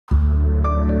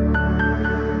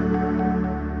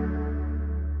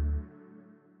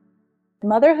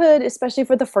motherhood, especially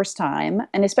for the first time,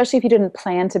 and especially if you didn't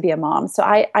plan to be a mom. So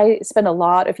I spent a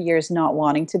lot of years not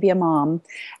wanting to be a mom.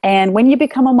 And when you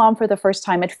become a mom for the first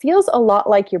time, it feels a lot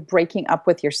like you're breaking up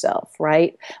with yourself,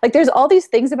 right? Like there's all these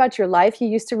things about your life you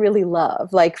used to really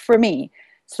love. Like for me,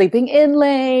 sleeping in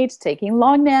late, taking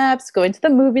long naps, going to the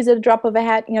movies at a drop of a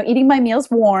hat, eating my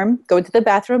meals warm, going to the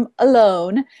bathroom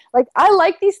alone. Like I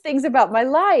like these things about my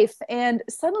life. And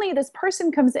suddenly this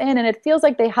person comes in and it feels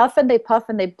like they huff and they puff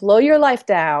and they blow your life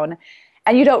down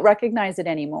and you don't recognize it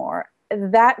anymore.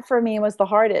 That for me was the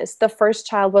hardest. The first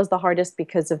child was the hardest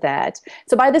because of that.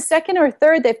 So by the second or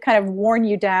third, they've kind of worn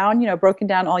you down, broken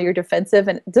down all your defenses,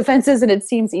 and it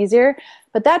seems easier.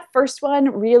 But that first one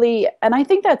really, and I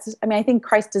think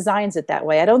Christ designs it that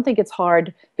way. I don't think it's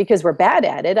hard because we're bad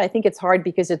at it. I think it's hard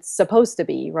because it's supposed to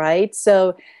be, right?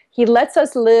 So he lets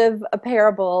us live a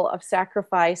parable of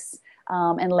sacrifice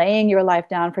and laying your life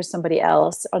down for somebody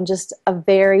else on just a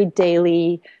very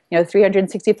daily,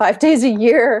 365 days a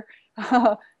year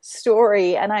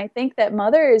story. And I think that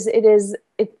mothers,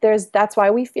 that's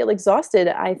why we feel exhausted.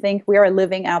 I think we are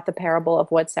living out the parable of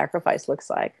what sacrifice looks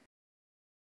like.